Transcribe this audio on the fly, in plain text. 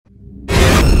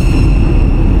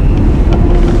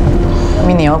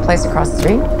place across the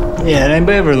street? Yeah, did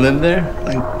anybody ever live there?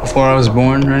 Like, before I was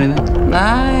born or anything?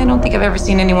 I don't think I've ever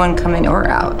seen anyone come in or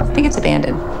out. I think it's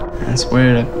abandoned. That's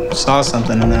weird. I saw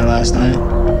something in there last night.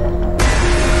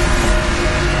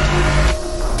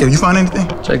 Yo, you find anything?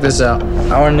 Check this out.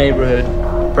 Our neighborhood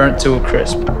burnt to a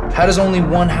crisp. How does only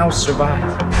one house survive?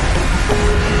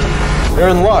 You're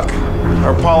in luck.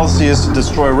 Our policy is to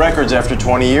destroy records after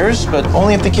 20 years, but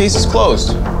only if the case is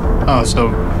closed. Oh, so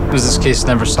was this case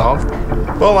never solved?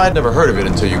 Well, I'd never heard of it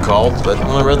until you called, but when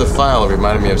I read the file, it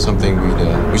reminded me of something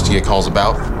we used to get calls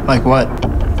about. Like what?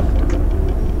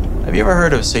 Have you ever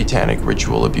heard of satanic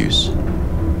ritual abuse?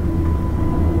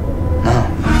 No.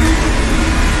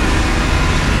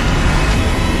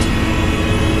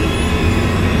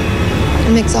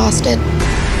 I'm exhausted.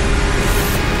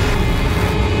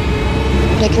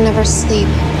 But I can never sleep.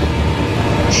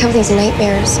 I have these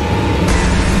nightmares.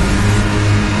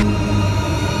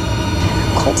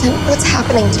 Colton, what's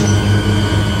happening to me?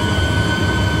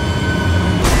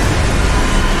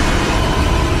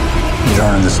 You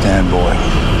don't understand, boy.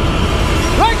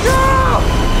 Let go!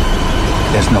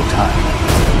 There's no time.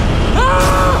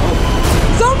 No!